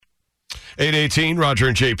818, Roger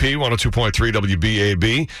and JP, 102.3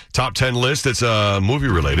 WBAB. Top 10 list. It's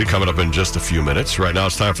movie-related, coming up in just a few minutes. Right now,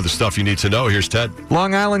 it's time for the stuff you need to know. Here's Ted.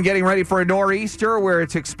 Long Island getting ready for a nor'easter where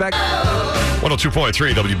it's expected.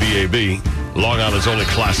 102.3 WBAB, Long Island's only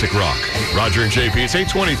classic rock. Roger and JP, it's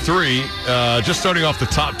 823. Just starting off the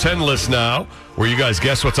top 10 list now, where you guys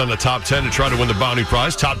guess what's on the top 10 to try to win the bounty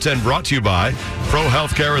prize. Top 10 brought to you by Pro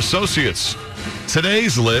Healthcare Associates.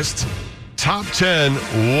 Today's list, top 10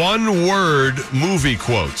 one-word movie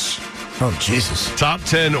quotes. Oh, Jesus. Top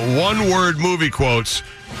 10 one-word movie quotes.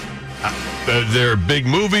 They're big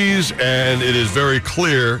movies, and it is very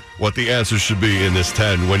clear what the answer should be in this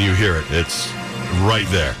 10 when you hear it. It's right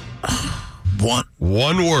there.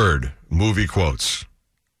 One-word movie quotes.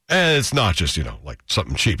 And it's not just, like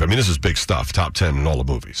something cheap. I mean, this is big stuff. Top 10 in all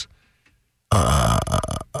the movies.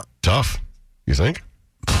 Tough, you think?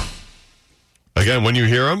 Again, when you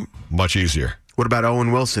hear them, much easier. What about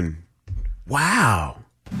Owen Wilson? Wow.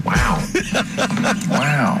 Wow.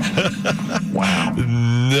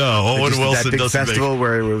 No, Owen Wilson that big doesn't festival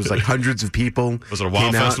where it was like hundreds of people. Was it a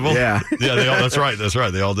Wow festival? Yeah. Yeah, that's right.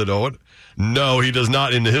 They all did Owen. No, he does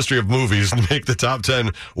not, in the history of movies, make the top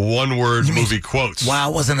 10 one-word movie quotes.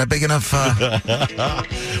 Wow wasn't a big enough...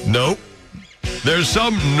 Nope. There's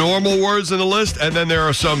some normal words in the list, and then there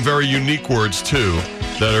are some very unique words, too,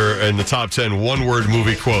 that are in the top 10 one-word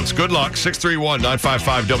movie quotes. Good luck,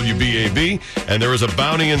 631-955-WBAB. And there is a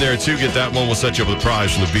bounty in there, too. Get that one. We'll set you up with a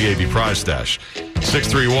prize from the BAB Prize Stash.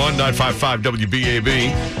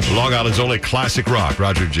 631-955-WBAB. Long Island's only classic rock.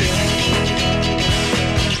 Roger G.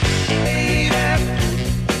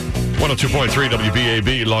 102.3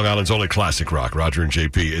 WBAB, Long Island's only classic rock. Roger and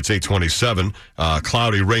JP. It's 827.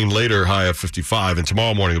 Cloudy, rain later, high of 55. And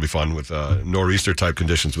tomorrow morning will be fun with nor'easter type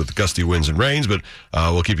conditions with gusty winds and rains. But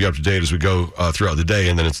we'll keep you up to date as we go throughout the day.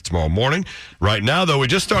 And then it's tomorrow morning. Right now, though, we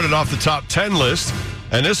just started off the top 10 list.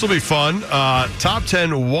 And this will be fun. Top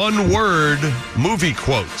 10 one-word movie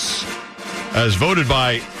quotes. As voted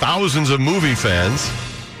by thousands of movie fans.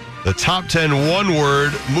 The top 10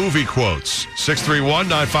 one-word movie quotes.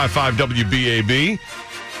 631-955-WBAB.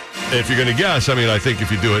 If you're going to guess, I think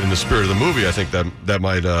if you do it in the spirit of the movie, I think that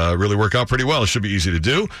might really work out pretty well. It should be easy to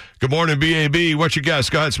do. Good morning, BAB. What's your guess?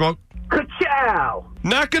 Go ahead, Smoke. Ka-chow!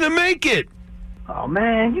 Not going to make it. Oh,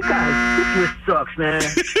 man, you guys, this list sucks, man.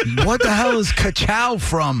 What the hell is ka-chow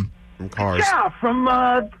from? From Cars. Ka-chow from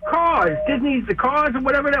Cars. Disney's The Cars or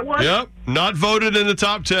whatever that was. Yep, not voted in the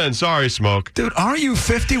top 10. Sorry, Smoke. Dude, aren't you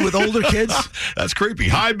 50 with older kids? That's creepy.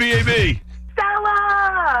 Hi, BAB.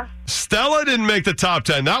 Stella! Stella didn't make the top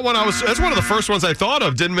 10. That's one of the first ones I thought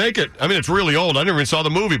of. Didn't make it. It's really old. I never even saw the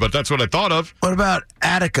movie, but that's what I thought of. What about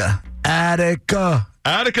Attica?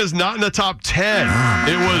 Attica's not in the top 10.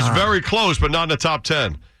 It was very close, but not in the top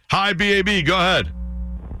 10. Hi, BAB. Go ahead.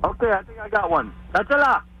 Okay, I think I got one.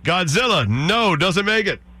 Godzilla. Godzilla. No, doesn't make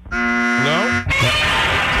it. No?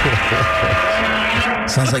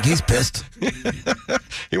 Sounds like he's pissed.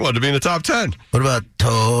 He wanted to be in the top 10. What about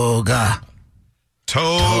Toga?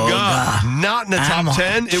 Toga. Not in the top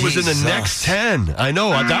 10. It was in the next 10. I know.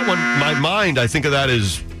 That one, my mind, I think of that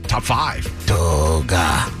as top 5.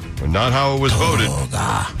 Toga. But not how it was voted.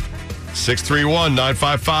 Toga.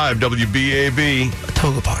 631-955-WBAB. A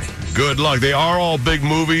toga party. Good luck. They are all big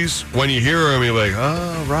movies. When you hear them, you're like,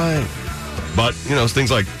 oh, right. But,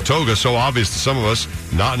 things like Toga, so obvious to some of us,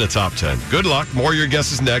 not in the top 10. Good luck. More of your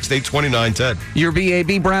guesses next. 829 Ted. Your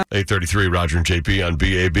BAB Brown. 833 Roger and JP on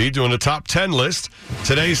BAB doing the top 10 list.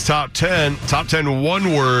 Today's top 10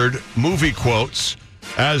 one-word movie quotes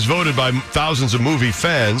as voted by thousands of movie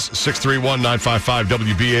fans.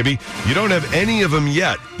 631-955-WBAB. You don't have any of them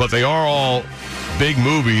yet, but they are all big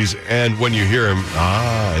movies, and when you hear them,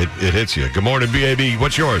 it hits you. Good morning, BAB.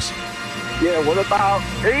 What's yours? Yeah, what about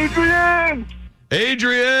Adrian?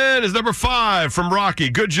 Adrian is number 5 from Rocky.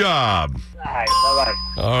 Good job. All right.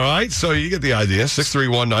 All right, so you get the idea.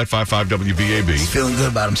 631-955-WBAB. He's feeling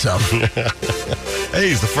good about himself. Hey,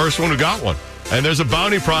 he's the first one who got one. And there's a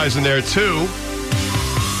bounty prize in there, too.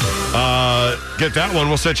 Get that one.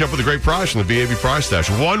 We'll set you up with a great prize from the BAB Prize Stash.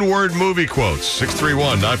 One-word movie quotes.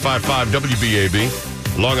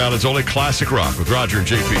 631-955-WBAB. Long Island's only classic rock with Roger and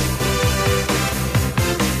JP.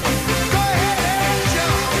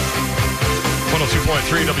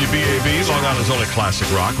 102.3 WBAB, Long Island's only classic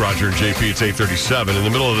rock. Roger and JP, it's 837. In the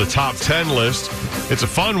middle of the top 10 list. It's a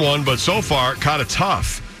fun one, but so far, kind of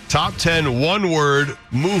tough. Top 10 one-word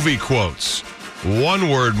movie quotes.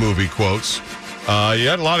 One-word movie quotes. You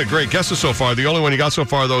had a lot of great guesses so far. The only one you got so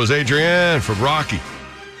far, though, is Adrienne from Rocky.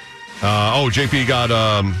 JP got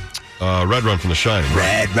Red Rum from The Shining.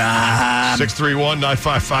 Red Rum.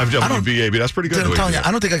 631-955-WBAB. That's pretty good. I'm telling you,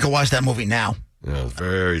 I don't think I could watch that movie now. Yeah,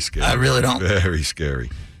 very scary. I really don't. Very scary.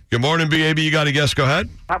 Good morning, BAB. You got a guess? Go ahead.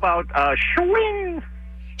 How about Swing?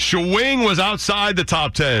 Swing was outside the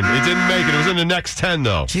top 10. It didn't make it. It was in the next 10,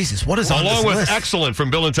 though. Jesus, what is on this Along with list? Excellent from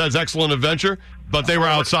Bill and Ted's Excellent Adventure, but they were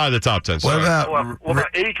outside the top 10. What Sorry. about What about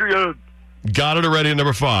Adrian? Got it already at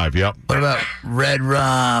number 5. Yep. what about Red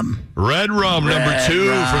Rum? Red Rum, number Red 2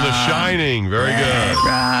 Rum. from The Shining. Very Red good.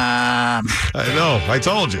 Rum. I know. I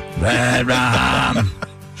told you. Red Rum.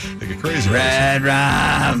 They get crazy. Red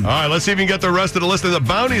Rum. All right, let's see if we can get the rest of the list. And the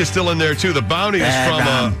Bounty is still in there, too. The Bounty is Red from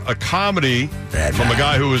Rum. a comedy Red from a Rum.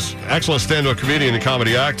 guy who was excellent stand-up comedian and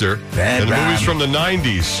comedy actor. Red And the movie's Rum. from the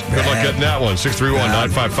 90s. Good luck Red getting that one.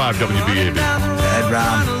 631-955-WBAB. Red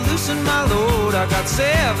Rum. Loosen my load. I got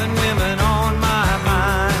 7 women on my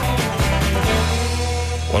mind.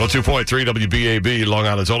 102.3 WBAB, Long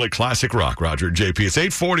Island's only classic rock. Roger and JP. It's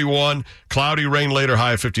 8:41. Cloudy, rain later,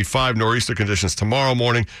 high of 55. Nor'easter conditions tomorrow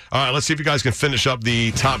morning. All right, let's see if you guys can finish up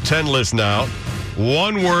the top 10 list now.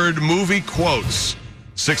 One-word movie quotes.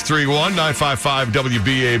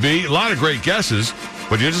 631-955-WBAB. A lot of great guesses,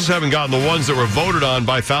 but you just haven't gotten the ones that were voted on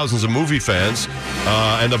by thousands of movie fans.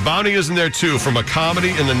 And the Bounty is in there, too, from a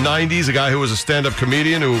comedy in the 90s, a guy who was a stand-up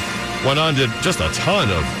comedian who went on to just a ton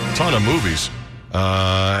of movies.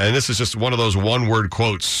 And this is just one of those one-word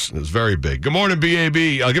quotes. It's very big. Good morning,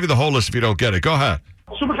 BAB. I'll give you the whole list if you don't get it. Go ahead.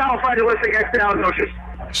 Supercalifragilisticexpialidocious.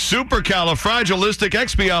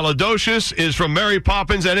 Supercalifragilisticexpialidocious is from Mary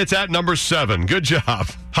Poppins, and it's at number 7. Good job.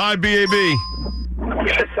 Hi, BAB.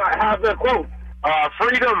 Yes, I have the quote.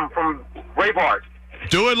 Freedom from Braveheart.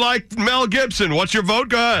 Do it like Mel Gibson. What's your vote?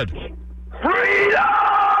 Go ahead. Freedom!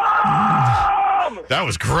 That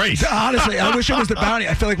was great. Honestly, I wish it was the Bounty.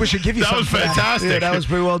 I feel like we should give you That something was for fantastic. Yeah, that was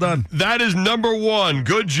pretty well done. That is number 1.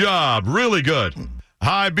 Good job. Really good.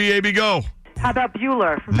 Hi, BAB. Go. How about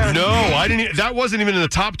Bueller? From No, I didn't. That wasn't even in the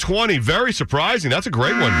top 20. Very surprising. That's a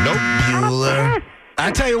great one. Nope. Bueller.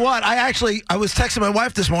 I tell you what, I was texting my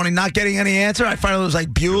wife this morning, not getting any answer. I finally was like,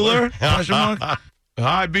 Bueller? Question mark.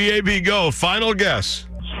 Hi, BAB. Go. Final guess.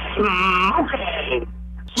 Smoking.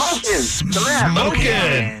 The man.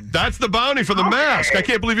 Smoking. That's the Bounty for The Mask. I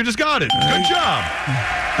can't believe you just got it. Good job.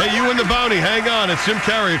 Hey, you win the Bounty. Hang on. It's Jim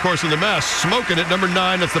Carrey, of course, in The Mask. Smoking at number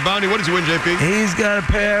 9. That's the Bounty. What does he win, JP? He's got a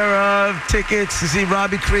pair of tickets to see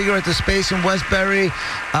Robbie Krieger at the Space in Westbury,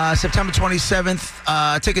 September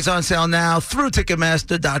 27th. Tickets on sale now through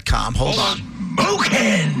Ticketmaster.com. Hold on.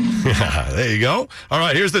 Smoking. There you go. All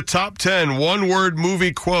right, here's the top 10 one-word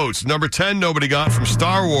movie quotes. Number 10, nobody got from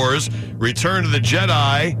Star Wars, Return of the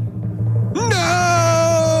Jedi.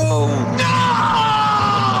 No!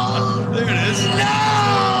 There it is.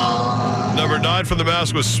 No! Number 9 from The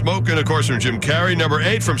Mask was Smoking, of course, from Jim Carrey. Number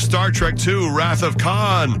 8 from Star Trek II, Wrath of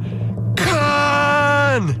Khan.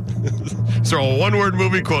 Khan! So one-word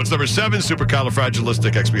movie quotes. Number 7,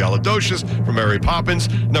 Supercalifragilisticexpialidocious from Mary Poppins.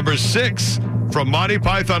 Number 6 from Monty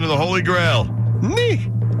Python and the Holy Grail. Nee.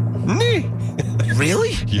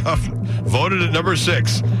 Really? Yup. Voted at number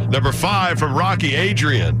 6. Number 5 from Rocky,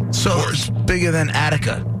 Adrian. So it's bigger than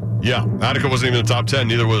Attica. Yeah, Attica wasn't even in the top 10.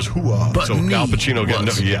 Neither was Hua. But So Nee Al Pacino getting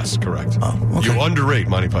was. yes, correct. Oh, okay. You underrate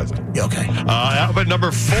Monty Python. Yeah, okay. But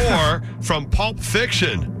number 4 from Pulp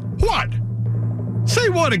Fiction. What? Say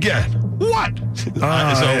what again? What?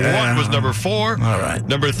 What was number 4. All right.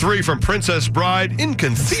 Number 3 from Princess Bride,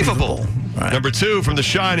 Inconceivable. All right. Number 2 from The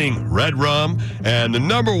Shining, Red Rum. And the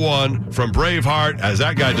number 1 from Braveheart, as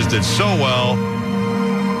that guy just did so well,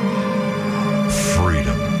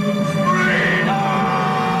 Freedom.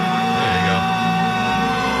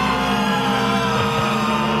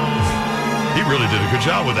 He really did a good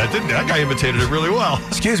job with that, didn't he? That guy imitated it really well.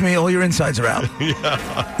 Excuse me, all your insides are out.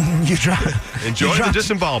 Yeah. You dropped. Enjoy the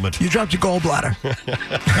disembowelment. You dropped your gallbladder.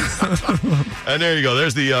 And there you go.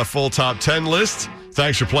 There's the full top 10 list.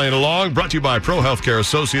 Thanks for playing along. Brought to you by Pro Healthcare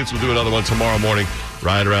Associates. We'll do another one tomorrow morning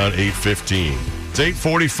right around 8:15. It's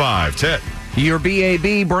 8:45. Ted. Your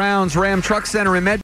BAB Browns Ram Truck Center in Med.